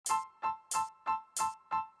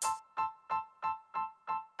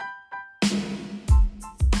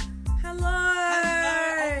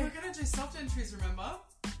countries, remember?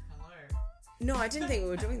 Hello. No, I didn't think we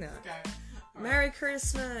were doing that. Okay. All right. Merry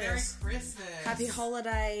Christmas. Merry Christmas. Happy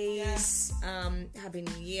holidays. Happy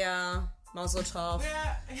New Year. Mazel tov.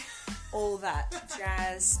 Yeah. All that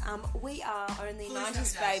jazz. We are only Please 90s have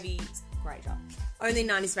a dash. babies. Great job. Only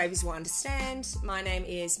 90s babies will understand. My name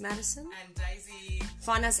is Madison. And Daisy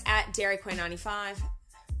Find us at Dairy Queen 95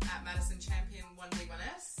 at Madison Champion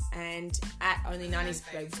 1D1S. and at Only 90s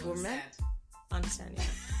babies will remember. Understand, yeah.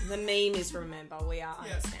 The meme is remember. We are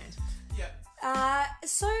understand. Yep.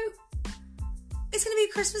 So it's going to be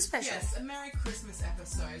a Christmas special. Yes, a Merry Christmas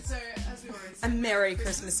episode. So, as we already A said, Merry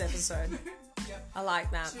Christmas episode. Yep. I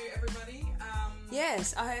like that. To everybody.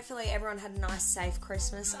 Yes, hopefully everyone had a nice, safe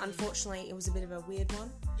Christmas. Unfortunately, it was a bit of a weird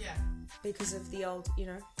one Yeah. because of the old,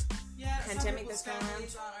 Yeah, pandemic some that's people's going around.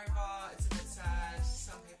 families aren't over. It's a bit sad.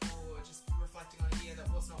 Some people are just reflecting on a year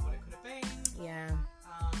that was not what it could have been. Yeah.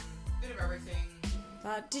 Bit of everything.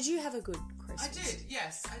 But did you have a good Christmas? I did.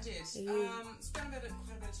 Yes, I did. You- Spent quite a bit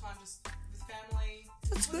of time just with family.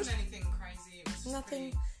 That's It wasn't good. anything crazy. It was just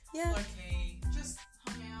Nothing. pretty Yeah. low key. Just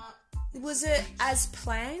hung out. Was it as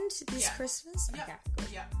planned this Yeah. Christmas? Yep. Okay, good.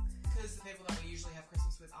 Yeah. Because the people that we usually have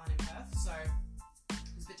Christmas with aren't in Perth, so it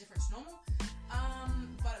was a bit different to normal.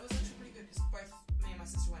 But it was actually pretty good because both me and my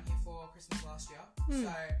sister went here for Christmas last year, so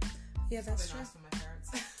Yeah, it's that's probably true. nice for my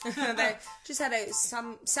parents. They just had a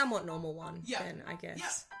somewhat normal one Yeah. then, I guess.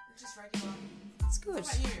 Yeah, just regular. It's good.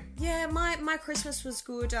 What about you? Yeah, my Christmas was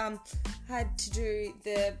good. Had to do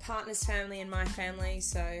the partner's family and my family,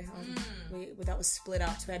 so that was split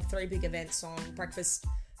up. So we had 3 big events on: breakfast,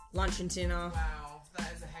 lunch, and dinner. Wow,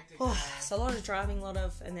 that is a hectic Oh, day. so a lot of driving,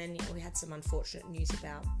 and then we had some unfortunate news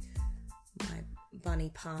about my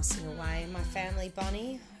bunny passing away. My family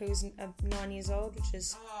bunny, who's 9 years old, which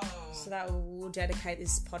is Oh, so that we'll dedicate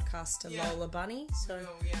this podcast to Yeah. Lola Bunny. So,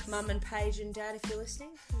 oh, yes. Mum and Paige and Dad, if you're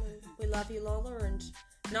listening, we love you, Lola. And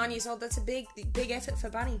 9 years old, that's a big effort for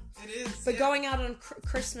Bunny. It is. But yeah. going out on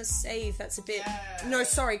Christmas Eve, that's a bit. Yeah. No,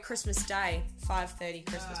 sorry, Christmas Day, 5:30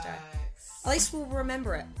 Christmas Day. Yikes. At least we'll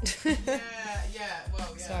remember it. Yeah,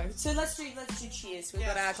 well, yeah. So let's do cheers. We've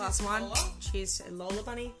Yes, got our glass of cheers wine. to Lola. Cheers to Lola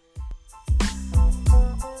Bunny.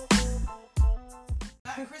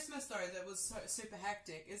 That Christmas though, that was so super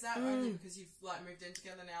hectic. Is that only because you've moved in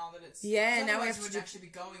together now that it's? Yeah, because now we otherwise have you to would do- actually be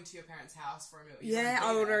going to your parents' house for a meal. Yeah,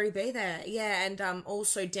 I would already be there. Yeah, and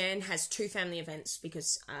also Dan has 2 family events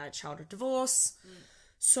because child of divorce.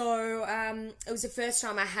 So it was the first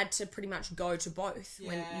time I had to pretty much go to both.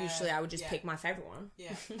 When Yeah, usually I would just yeah. pick my favourite one.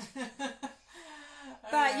 Yeah.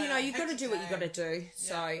 But you've got to hectic do what you got to day. do.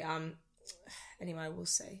 So anyway, we'll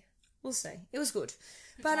see. It was good.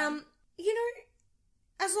 But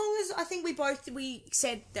as long as I think we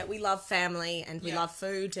said that we love family and we Yeah. love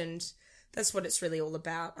food, and that's what it's really all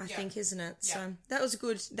about, I Yeah. think, isn't it? Yeah. So that was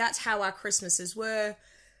good. That's how our Christmases were.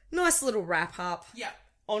 Nice little wrap up. Yeah.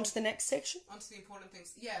 On to the next section. On to the important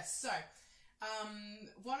things. Yes. So,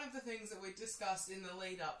 one of the things that we discussed in the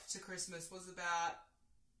lead up to Christmas was about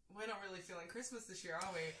we're not really feeling Christmas this year,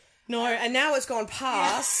 are we? No, and now it's gone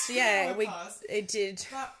past. Yeah, Yeah, it passed. it did.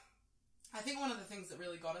 But I think one of the things that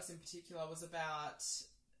really got us in particular was about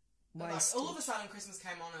Wasted. all of a sudden Christmas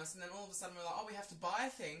came on us, and then all of a sudden we're like, oh, we have to buy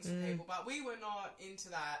things for people, but we were not into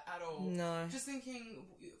that at all. No. Just thinking,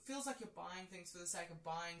 it feels like you're buying things for the sake of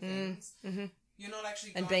buying things. You're not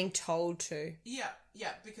actually And being told to. Yeah,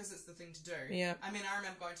 because it's the thing to do. Yeah. I mean, I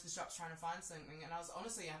remember going to the shops trying to find something, and I was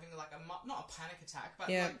honestly having not a panic attack, but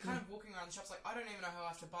Yeah. kind of walking around the shops like, I don't even know who I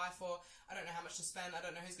have to buy for. I don't know how much to spend. I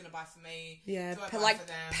don't know who's going to buy for me. Yeah, Do I buy like for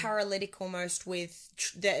them? paralytic almost with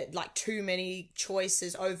too many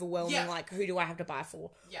choices, overwhelming. Yeah. Like, who do I have to buy for?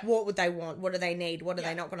 Yeah. What would they want? What do they need? What are Yeah.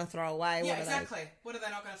 they not going to throw away? Yeah, what are exactly. What are they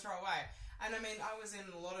not going to throw away? And I mean, I was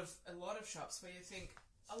in a lot of shops where you think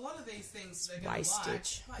a lot of these things they're going to like,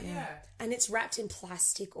 wastage. but yeah. And it's wrapped in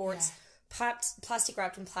plastic, or it's plastic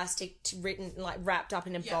wrapped in plastic, wrapped up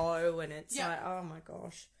in a Yeah. bow, and it's Yeah. like, oh my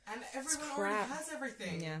gosh. And everyone crap. already has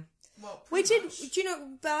everything. Yeah. Well, We pretty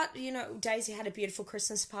did, much. Daisy had a beautiful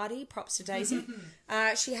Christmas party. Props to Daisy.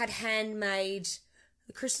 She had handmade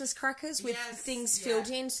Christmas crackers with Yes, things yeah. filled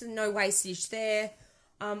in, so no wastage there.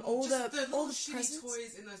 All Just the little shitty presents.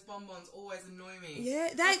 toys in those bonbons always annoy me. Yeah,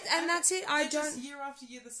 And that's it. they're just year after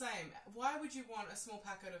year the same. Why would you want a small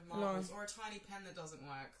packet of marbles or a tiny pen that doesn't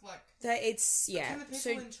work? Like, It's can the people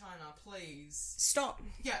So in China please? stop.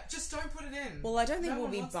 Yeah, just don't put it in. Well, I don't think No we'll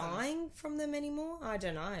one be wants them. buying from them anymore. I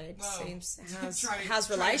don't know. It Well, seems trade- how's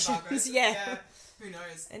trade relations? embargoes. Yeah. Who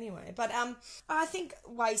knows? Anyway, but I think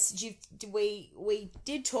wastage. We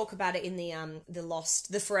did talk about it in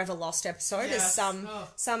the Forever Lost episode, Yes. as some Oh.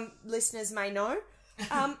 some listeners may know.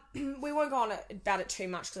 We won't go on about it too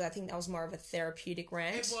much because I think that was more of a therapeutic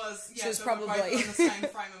rant. It was, yeah. So it was so probably we're both on the same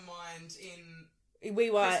frame of mind in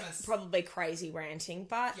we were Christmas. probably crazy ranting,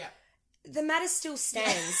 but Yeah. the matter still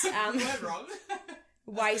stands. We weren't wrong.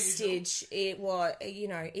 Wastage, it was,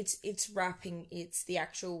 it's wrapping, it's the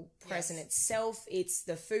actual present itself, it's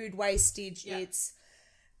the food wastage, it's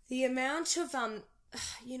the amount of,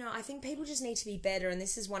 I think people just need to be better, and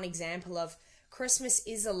this is one example of Christmas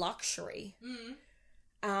is a luxury.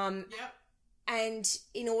 And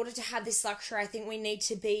in order to have this luxury, I think we need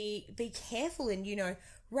to be careful and,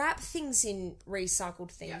 wrap things in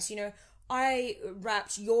recycled things, I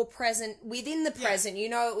wrapped your present within the present. It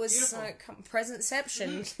was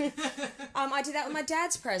presentception. I did that with my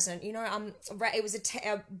dad's present. It was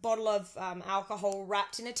a bottle of alcohol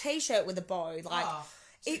wrapped in a t-shirt with a bow.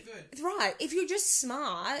 Good. Right. If you're just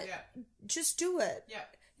smart, just do it.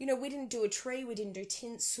 Yeah. We didn't do a tree. We didn't do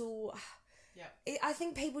tinsel. Yeah. I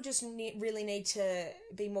think people just really need to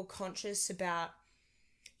be more conscious about.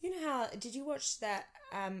 How did you watch that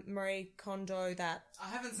Marie Kondo that? I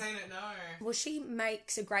haven't seen it, no. Well, she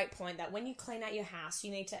makes a great point that when you clean out your house, you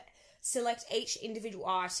need to select each individual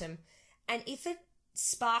item, and if it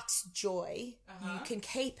sparks joy, you can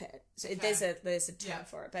keep it. So there's a term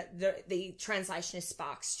for it, but the translation is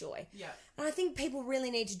sparks joy. Yeah. And I think people really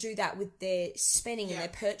need to do that with their spending and their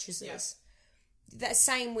purchases. Yeah. That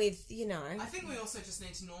same with, I think we also just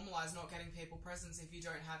need to normalise not getting people presents if you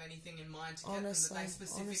don't have anything in mind to get them that they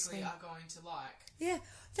specifically are going to like. Yeah,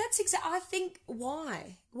 that's I think,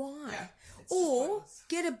 why? Yeah, or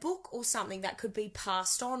get a book or something that could be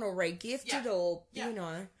passed on or re-gifted or,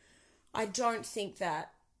 I don't think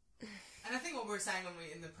that... And I think what we were saying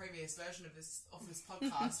in the previous version of this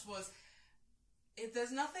podcast was...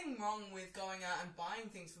 There's nothing wrong with going out and buying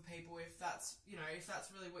things for people if that's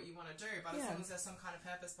really what you want to do, but as long as there's some kind of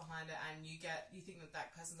purpose behind it and you think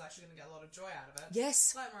that person's actually going to get a lot of joy out of it.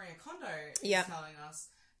 Yes. Like Maria Kondo is telling us,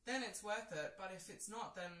 then it's worth it, but if it's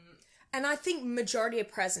not, then... And I think majority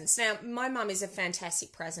of presents... Now, my mum is a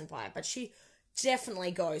fantastic present buyer, but she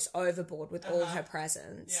definitely goes overboard with all her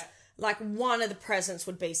presents. Yeah. Like, one of the presents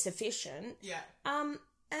would be sufficient. Yeah.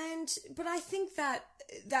 But I think that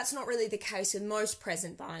that's not really the case with most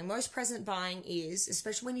present buying. Most present buying is,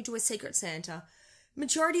 especially when you do a Secret Santa,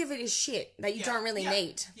 majority of it is shit that you don't really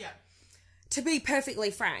need. Yeah. To be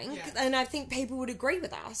perfectly frank, and I think people would agree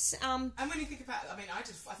with us. And when you think about,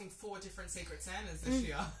 I think 4 different Secret Santas this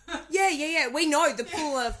year. Yeah. We know the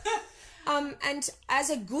pool of, and as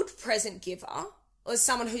a good present giver, or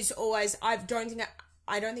someone who's always, I don't think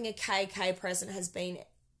a KK present has been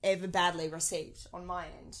ever badly received on my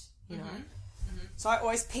end, you know. So I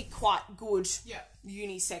always pick quite good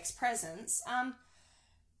unisex presents.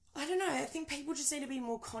 I don't know. I think people just need to be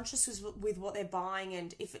more conscious with what they're buying,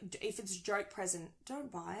 and if it's a joke present,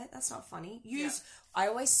 don't buy it. That's not funny. I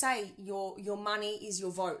always say your money is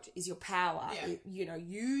your vote, is your power. Yeah.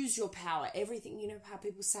 Use your power. Everything. You know how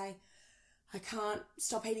people say, I can't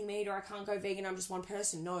stop eating meat or I can't go vegan, I'm just one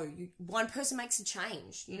person. No, one person makes a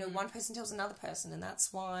change. One person tells another person, and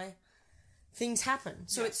that's why things happen.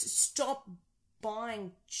 So it's stop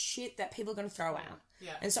buying shit that people are going to throw out.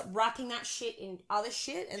 Yeah. And stop wrapping that shit in other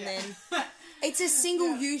shit, and then it's a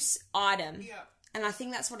single-use item. Yeah. And I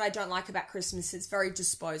think that's what I don't like about Christmas. It's very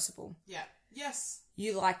disposable. Yeah. Yes.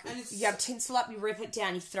 You have tinsel up, you rip it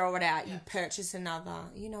down, you throw it out, you purchase another.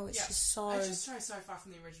 It's just so... It's just so far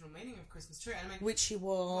from the original meaning of Christmas tree. And which he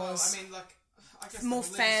was... Well, I guess more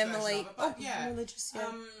family. Of it, but religious,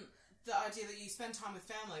 the idea that you spend time with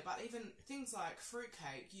family, but even things like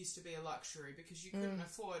fruitcake used to be a luxury because you couldn't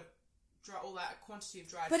afford all that quantity of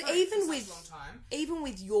dried fruit for such a long time. Even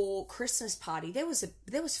with your Christmas party, there was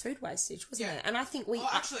food wastage, wasn't there? And I think we...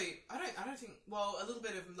 actually, I don't think... Well, a little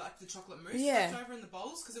bit of the chocolate mousse left over in the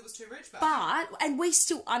bowls because it was too rich. And we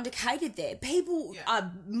still undercatered there. People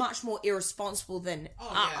are much more irresponsible than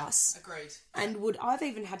us. Agreed. And I've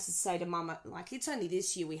even had to say to Mum, it's only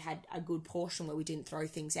this year we had a good portion where we didn't throw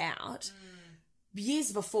things out.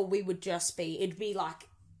 Years before, it'd be like,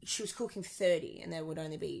 she was cooking for 30 and there would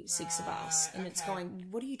only be 6 of us. And it's going,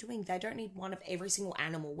 what are you doing? They don't need one of every single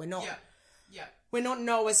animal. We're not... Yeah. We're not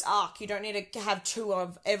Noah's Ark. You don't need to have 2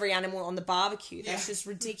 of every animal on the barbecue. That's just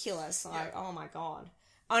ridiculous. Oh my God.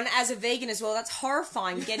 And as a vegan as well, that's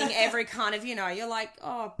horrifying, getting every kind of, you're like,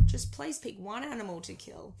 oh, just please pick one animal to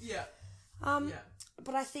kill. Yeah.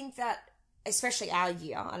 But I think that, especially our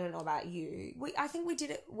year, I don't know about you, I think we did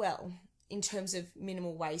it well in terms of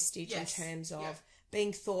minimal wastage, in terms of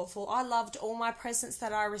being thoughtful. I loved all my presents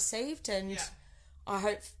that I received, and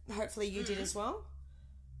I hopefully you did as well.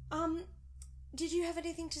 Did you have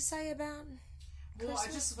anything to say about Well,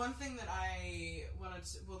 Christmas? one thing that I wanted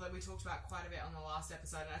to, that we talked about quite a bit on the last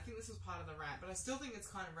episode, and I think this was part of the rant, but I still think it's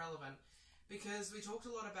kind of relevant, because we talked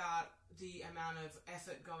a lot about the amount of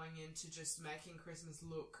effort going into just making Christmas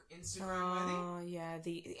look Instagram-worthy. Oh, yeah,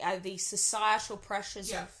 the societal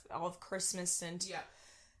pressures of Christmas and... Yeah.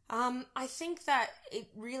 I think that it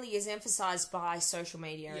really is emphasised by social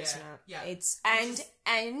media, isn't it? Yeah. It's and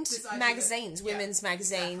magazines, women's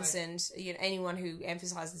magazines, exactly. and anyone who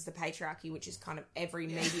emphasises the patriarchy, which is kind of every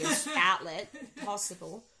media outlet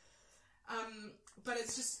possible. But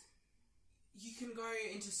it's just, you can go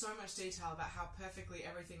into so much detail about how perfectly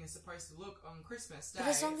everything is supposed to look on Christmas Day. But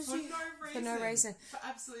as long as for no reason. For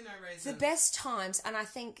absolutely no reason. The best times, and I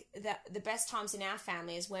think that the best times in our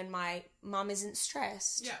family is when my mum isn't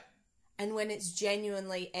stressed. Yeah. And when it's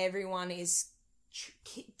genuinely everyone is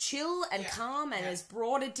chill and calm and has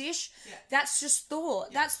brought a dish. Yeah. That's just thought.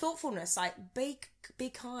 Yeah. That's thoughtfulness. Like, be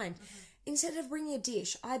kind. Mm-hmm. Instead of bringing a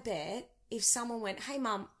dish, I bet if someone went, hey,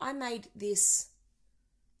 Mum, I made this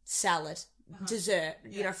salad, dessert,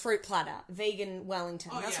 fruit platter, vegan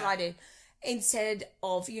Wellington. That's what I did. Instead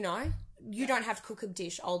of, you don't have to cook a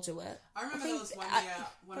dish, I'll do it. I remember there was one year,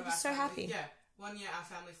 I was so happy. Yeah. One year our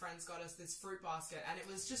family friends got us this fruit basket, and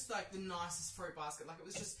it was just like the nicest fruit basket. Like, it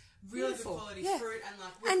was just really beautiful. Good quality fruit,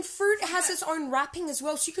 and and fruit has its own wrapping as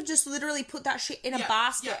well, so you could just literally put that shit in a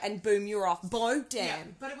basket and boom, you're off. Damn. Yeah.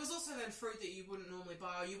 But it was also then fruit that you wouldn't normally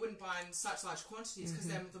buy, or you wouldn't buy in such large quantities, because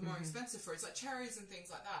they're the more expensive fruits, like cherries and things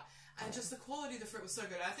like that. And just the quality of the fruit was so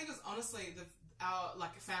good. I think it was honestly our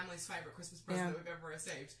family's favourite Christmas present that we've ever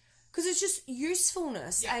received. Because it's just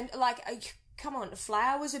usefulness and come on,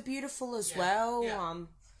 flowers are beautiful as well. Yeah.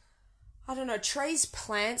 I don't know, trees,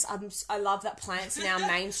 plants. I love that plants are now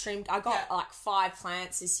mainstream. I got 5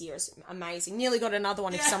 plants this year. It's amazing. Nearly got another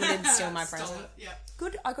one if someone didn't steal my present. Yeah.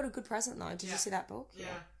 Good. I got a good present though. Did you see that book?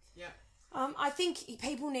 Yeah. I think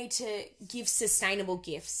people need to give sustainable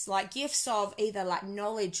gifts, like gifts of either like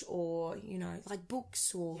knowledge or like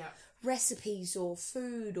books or recipes or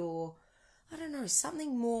food or. I don't know,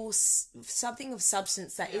 something of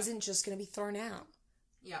substance that isn't just going to be thrown out.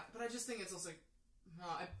 Yeah, but I just think it's also,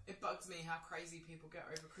 it bugs me how crazy people get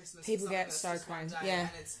over Christmas. People get so crazy,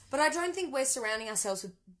 But I don't think we're surrounding ourselves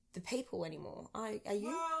with the people anymore. Are you?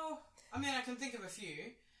 Well, I mean, I can think of a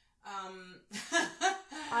few.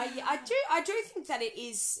 I do think that it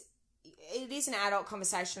is an adult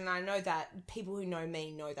conversation, and I know that people who know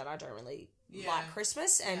me know that I don't really like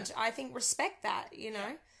Christmas, and I think respect that,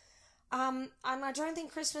 Yeah. And I don't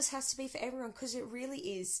think Christmas has to be for everyone, because it really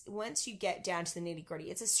is, once you get down to the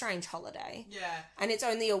nitty-gritty, it's a strange holiday. Yeah. And it's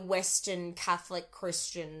only a Western Catholic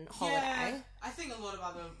Christian holiday. Yeah. I think a lot of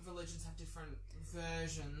other religions have different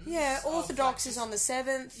versions. Yeah, Orthodox is on the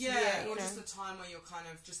 7th. Yeah, or just a time where you'll kind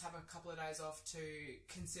of just have a couple of days off to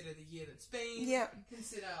consider the year that's been. Yeah.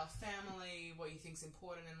 Consider family, what you think's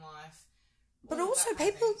important in life. But also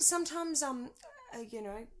people sometimes,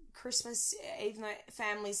 Christmas, even though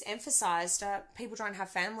families emphasised, people don't have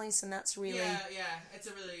families, and that's really... Yeah, it's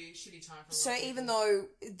a really shitty time for a lot So of people. even though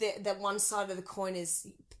the one side of the coin is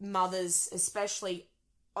mothers especially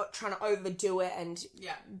trying to overdo it and,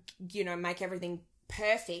 make everything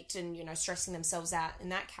perfect and, stressing themselves out in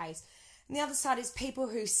that case. And the other side is people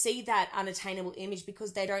who see that unattainable image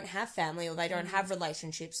because they don't have family or they don't have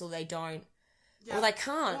relationships or they don't... Yeah. Or they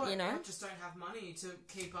can't, Or just don't have money to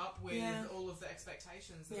keep up with all of the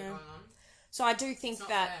expectations that are going on. So I do think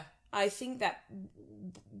I think that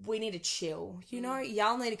we need to chill.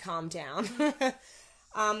 Y'all need to calm down.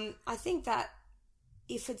 I think that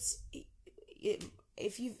if it's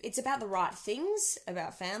about the right things,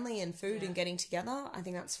 about family and food and getting together, I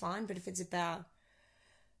think that's fine. But if it's about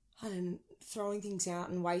throwing things out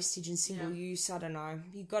and wastage and single use, I don't know.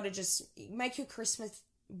 You got to just make your Christmas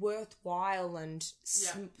worthwhile and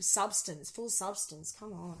full substance.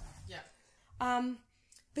 Come on. Yeah.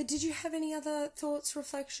 But did you have any other thoughts,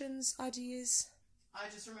 reflections, ideas? I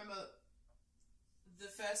just remember the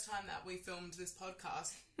first time that we filmed this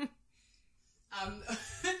podcast.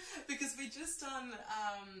 Because we just done.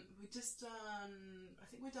 I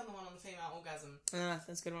think we've done the one on the female orgasm.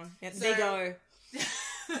 That's a good one. Yeah, there you go.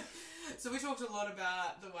 So we talked a lot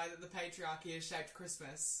about the way that the patriarchy has shaped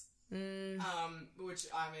Christmas. Which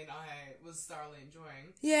I was thoroughly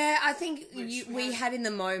enjoying. Yeah, I think we had in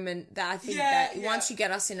the moment that I think that once you get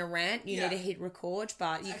us in a rant, you need to hit record,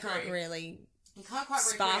 but you can't really. You can't quite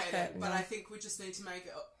spark recreate it, but no. I think we just need to make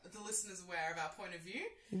the listeners aware of our point of view.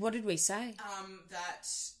 What did we say? That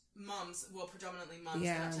mums, predominantly mums,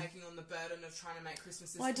 are taking on the burden of trying to make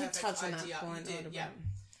Christmas this I did perfect touch on idea. that point. You did, yeah.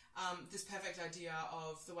 This perfect idea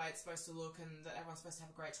of the way it's supposed to look and that everyone's supposed to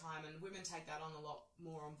have a great time, and women take that on a lot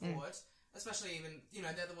more on board. especially even, you know,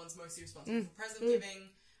 they're the ones mostly responsible for present giving.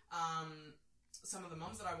 Some of the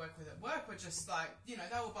mums that I work with at work were just like, you know,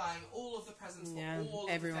 they were buying all of the presents for all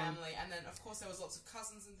everyone. Of the family. And then, of course, there was lots of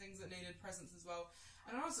cousins and things that needed presents as well.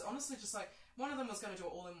 And I was honestly just like, one of them was going to do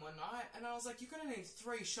it all in one night. And I was like, you're going to need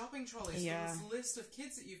 3 shopping trolleys for this list of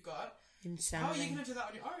kids that you've got. Insanity. How are you going to do that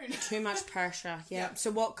on your own? Too much pressure. Yeah. So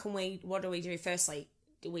what do we do? Firstly,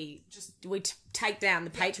 do we take down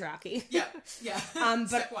the patriarchy? Yeah. But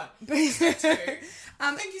step 1. Step 2.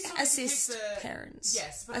 I think you still need assist to keep the parents.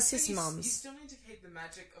 Yes, but assist mums. You still need to keep the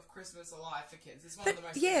magic of Christmas alive for kids. It's one of the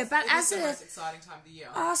most most exciting time of the year.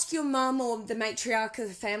 Ask your mum or the matriarch of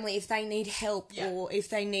the family if they need help or if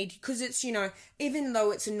they need, because it's, you know, even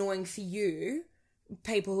though it's annoying for you,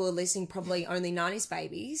 people who are listening probably only 90s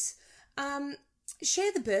babies.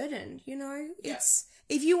 Share the burden, you know. It's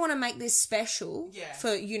if you want to make this special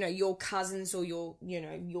for, you know, your cousins or your, you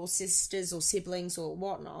know, your sisters or siblings or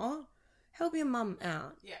whatnot, help your mum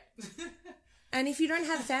out. Yeah. And if you don't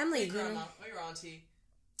have family, your grandma or your auntie,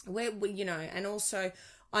 we, you know, and also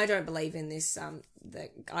I don't believe in this.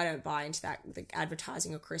 I don't buy into that, the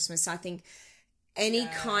advertising of Christmas. I think any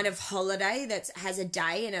kind of holiday that has a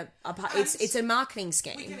day and it's a marketing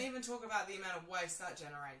scheme. We can even talk about the amount of waste that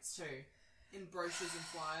generates too, in brochures and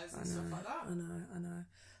flyers and stuff like that. I know.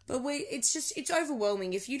 But it's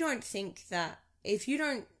overwhelming if you don't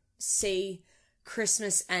see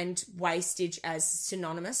Christmas and wastage as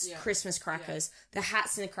synonymous. Yeah. Christmas crackers, the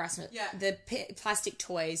hats and the Christmas, the plastic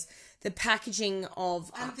toys, the packaging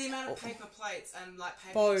of and the amount of paper plates and like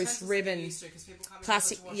paper bows, ribbons,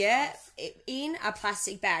 plastic, in a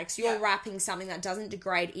plastic bag. So you're wrapping something that doesn't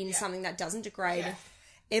degrade in something that doesn't degrade. Yeah.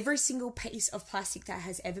 Every single piece of plastic that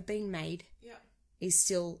has ever been made is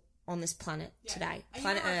still on this planet today. And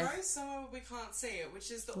planet Earth. Rose, somewhere we can't see it, which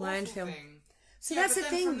is the landfill awful thing. So that's the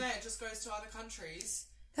thing. From there, it just goes to other countries.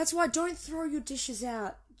 That's why don't throw your dishes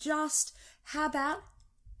out. Just how about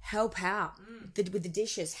help out with the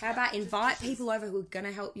dishes? How about invite people over who are going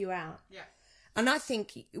to help you out? Yeah. And I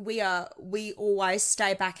think we always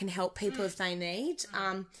stay back and help people if they need.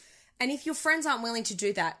 And if your friends aren't willing to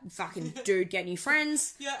do that, fucking dude, get new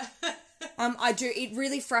friends. Yeah. I do. It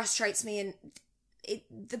really frustrates me, and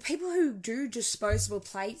the people who do disposable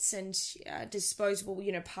plates and disposable,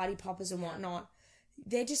 you know, party poppers and whatnot,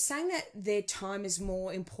 they're just saying that their time is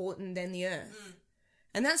more important than the earth.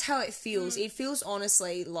 And that's how it feels. It feels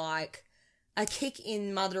honestly like a kick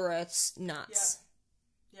in Mother Earth's nuts.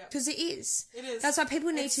 Yeah. Because it is. It is. That's why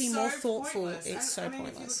people need to be more thoughtful. Pointless. It's so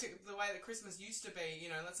pointless. If you look at the way that Christmas used to be, you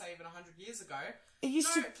know, let's say even 100 years ago,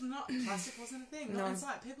 plastic wasn't a thing. Not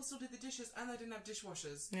inside. People still did the dishes and they didn't have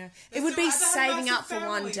dishwashers. Yeah. It would be saving up for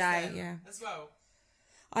one day. Yeah. As well.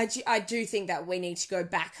 I do think that we need to go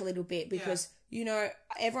back a little bit because, you know,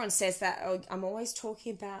 everyone says that I'm always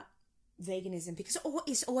talking about veganism because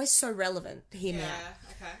it's always so relevant. Hear me out.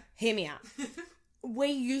 Okay. Hear me out. We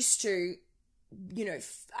used to, you know,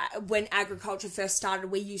 when agriculture first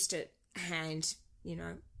started, we used to hand, you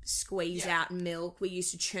know, squeeze out milk. We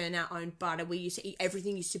used to churn our own butter. We used to eat,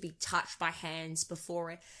 everything used to be touched by hands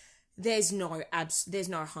before it. There's no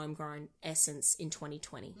homegrown essence in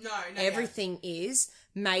 2020. No. Everything is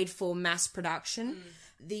made for mass production.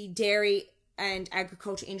 The dairy and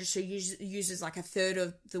agriculture industry uses like a third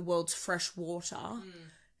of the world's fresh water.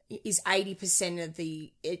 Is 80% of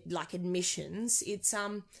the emissions. It's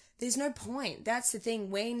there's no point. That's the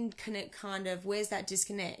thing. When can it where's that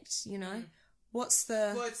disconnect? You know, what's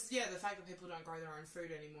the? Well, it's the fact that people don't grow their own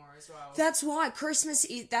food anymore as well. That's why Christmas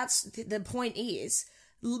is. That's the point. Is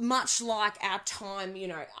much like our time, you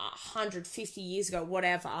know, 150 years ago,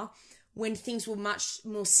 whatever, when things were much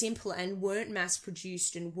more simple and weren't mass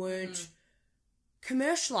produced and weren't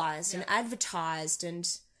commercialized and advertised and.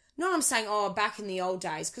 Not I'm saying, back in the old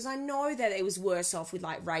days, because I know that it was worse off with,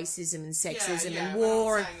 like, racism and sexism and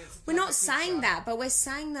war. We're not saying that, but we're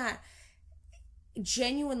saying that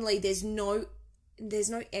genuinely there's no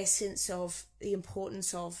essence of the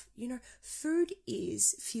importance of, you know, food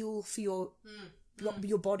is fuel for your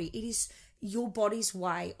body. It is your body's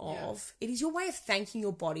way of, it is your way of thanking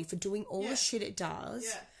your body for doing all the shit it does.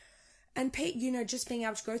 Yeah. And, you know, just being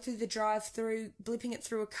able to go through the drive-through, blipping it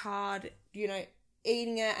through a card, you know,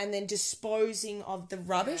 eating it and then disposing of the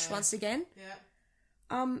rubbish once again.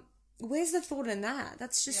 Yeah. Where's the thought in that?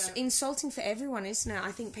 That's just insulting for everyone, isn't it?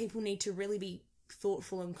 I think people need to really be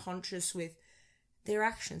thoughtful and conscious with their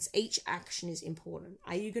actions. Each action is important.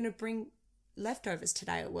 Are you going to bring leftovers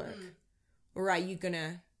today at work? Or are you going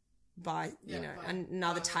to buy,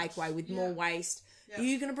 another takeaway with more waste? Yeah.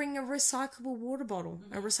 You're going to bring a recyclable water bottle,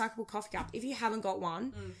 a recyclable coffee cup. If you haven't got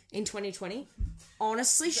one in 2020,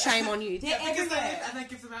 honestly, shame on you. They're because everywhere. they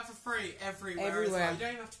give them out for free everywhere. As Everywhere. well. You don't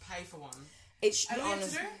even have to pay for one. It's And all you have to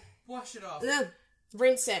honestly. do, wash it off.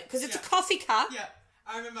 Rinse it, because it's a coffee cup. Yeah.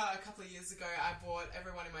 I remember a couple of years ago, I bought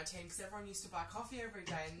everyone in my team because everyone used to buy coffee every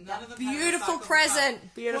day, and none of them Beautiful had a recyclable present.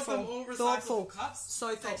 cup. Beautiful. Bought them all recyclable Thoughtful. cups. So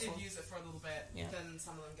They thoughtful. did use it for a little bit, then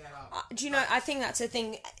some of them gave up. Do you know, I think that's a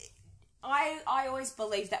thing. I always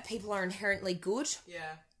believe that people are inherently good,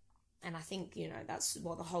 Yeah. and I think, you know, that's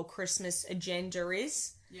what the whole Christmas agenda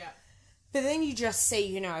is. Yeah. But then you just see,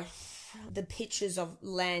 you know, the pictures of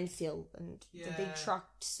landfill and the big Yeah.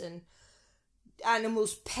 trucks and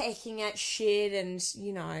animals pecking at shit and,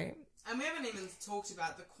 you know... And we haven't even talked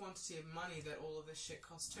about the quantity of money that all of this shit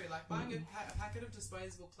costs too. Like buying a packet of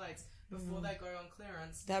disposable plates before they go on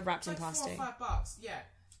clearance. They're wrapped in like plastic. $4 or $5, yeah.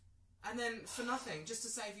 And then for nothing, just to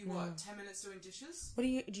save you, 10 minutes doing dishes? What do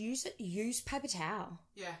you use? It? Use paper towel.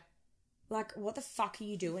 Yeah. Like, what the fuck are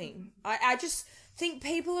you doing? I just think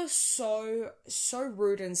people are so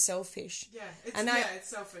rude and selfish. Yeah, it's, And it's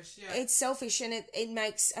selfish, yeah. It's selfish, and it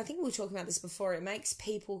makes, I think we were talking about this before, it makes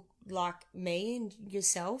people like me and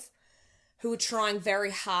yourself who are trying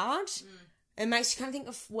very hard. It makes you kind of think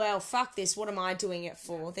of, well, fuck this, what am I doing it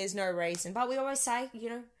for? There's no reason. But we always say, you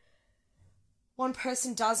know, one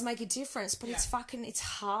person does make a difference, but it's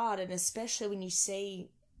hard, and especially when you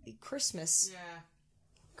see Christmas. Yeah.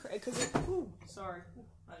 Because sorry,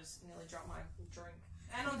 I just nearly dropped my drink.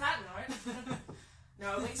 And on that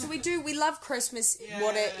note, we love Christmas. Yeah.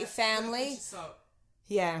 What a family. Pinch of salt.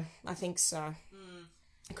 Yeah, I think so.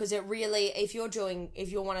 Because it really, if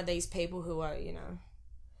you're one of these people who are, you know,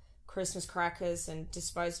 Christmas crackers and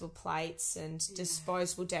disposable plates and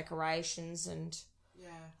disposable decorations and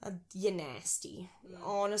you're nasty.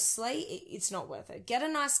 Honestly, it's not worth it. Get a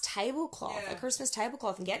nice tablecloth, a Christmas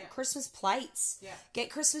tablecloth, and get Christmas plates. Yeah. Get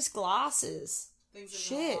Christmas glasses. Things that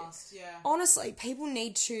Shit. last, yeah. Honestly, people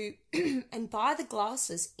need to and buy the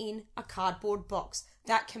glasses in a cardboard box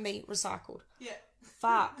that can be recycled. Yeah.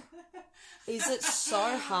 Fuck. Is it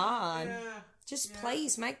so hard? Yeah. Just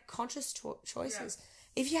please make conscious choices.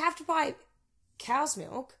 If you have to buy cow's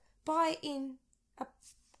milk, buy it in a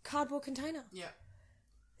cardboard container. Yeah.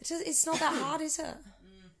 It's not that hard, is it?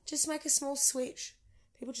 Just make a small switch.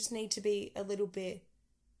 People just need to be a little bit...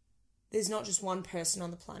 There's not just one person on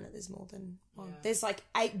the planet. There's more than one. Yeah. There's like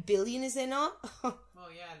 8 billion, is there not? Well,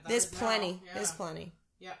 yeah. There's plenty. Now. Yeah. There's plenty.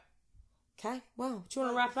 Yeah. Okay, well, do you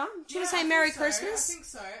want to wrap it up? Do you want to say Merry Christmas? I think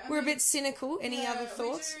so. We're a bit cynical. Any other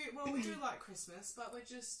thoughts? We do like Christmas, but we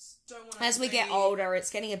just don't want it As to we be... get older, it's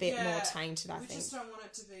getting a bit more tainted, I We think. just don't want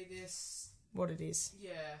it to be this... What it is.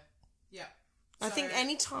 Yeah. Yeah. I think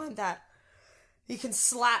any time that you can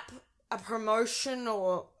slap a promotion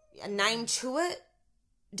or a name to it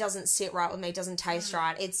doesn't sit right with me, doesn't taste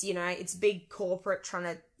right. It's, you know, it's big corporate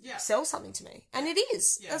trying to sell something to me. And it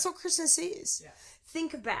is. Yeah. That's what Christmas is. Yeah.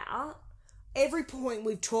 Think about every point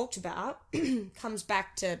we've talked about comes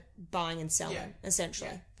back to buying and selling,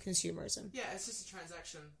 essentially. Consumerism. Yeah, it's just a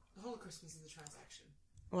transaction. The whole of Christmas is a transaction.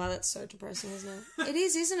 Wow, that's so depressing, isn't it? It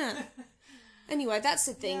is, isn't it? Anyway, that's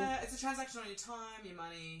the thing. Yeah, it's a transaction on your time, your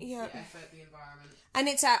money, your effort, the environment. And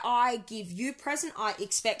it's I give you present, I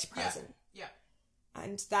expect present. Yeah.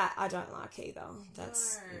 And that I don't like either.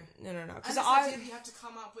 That's no. Because idea that you have to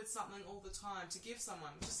come up with something all the time to give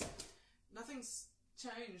someone. Just nothing's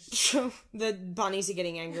changed. The bunnies are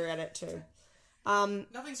getting angry at it too.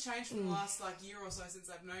 Nothing's changed from the last year or so since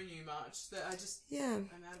I've known you much. That I just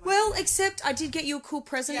Well, except I did get you a cool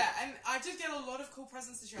present. Yeah, and I did get a lot of cool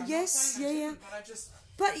presents this year. I'm yes, not saying I didn't,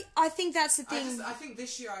 but But I think that's the thing. I think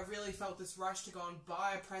this year I really felt this rush to go and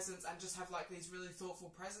buy presents and just have these really thoughtful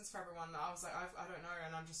presents for everyone. That I was like, I don't know,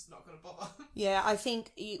 and I'm just not going to bother. Yeah, I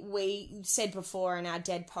think we said before in our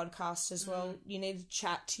Dead podcast as well, you need to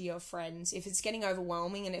chat to your friends. If it's getting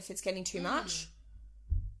overwhelming and if it's getting too much,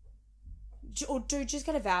 or just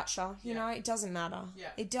get a voucher. You know, it doesn't matter. Yeah.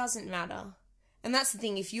 It doesn't matter. And that's the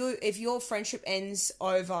thing. If your friendship ends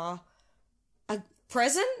over a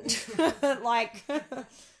present,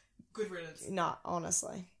 good riddance. No,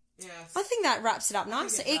 honestly. Yes. I think that wraps it up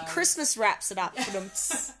nicely. Christmas wraps it up for them.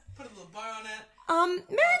 Put a little bow on it.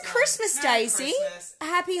 Merry Christmas, Merry Daisy. Christmas.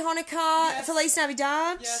 Happy Hanukkah. Yes. Feliz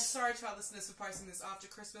Navidad. Yeah, sorry to our listeners for posting this after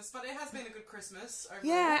Christmas, but it has been a good Christmas overall.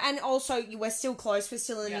 Yeah, and also we're still close. We're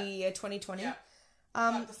still in the year 2020. Yeah.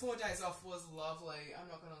 But the 4 days off was lovely. I'm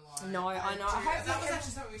not going to lie. No, I know. That was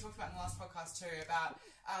actually something we talked about in the last podcast too, about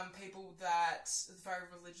people that, very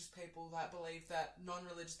religious people that believe that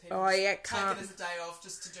non-religious people take it as a day off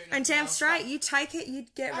just to do nothing And damn else. straight, you take it, you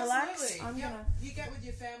get relaxed. You get with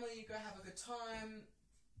your family, you go have a good time.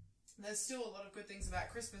 There's still a lot of good things about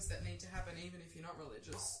Christmas that need to happen even if you're not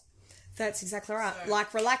religious. That's exactly right. So,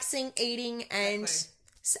 like relaxing, eating, and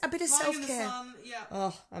a bit of lying in the self-care. sun, yeah.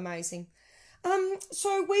 Oh, amazing.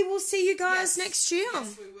 So we will see you guys next year.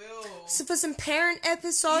 Yes, we will. So for some parent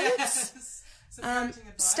episodes. Yes. Some parenting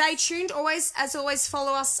advice. Stay tuned. As always,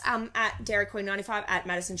 follow us at Dairy Queen 95, at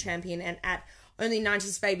Madison Champion, and at Only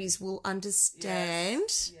 90s Babies Will Understand.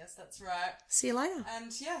 Yes, that's right. See you later.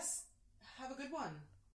 And yes, have a good one.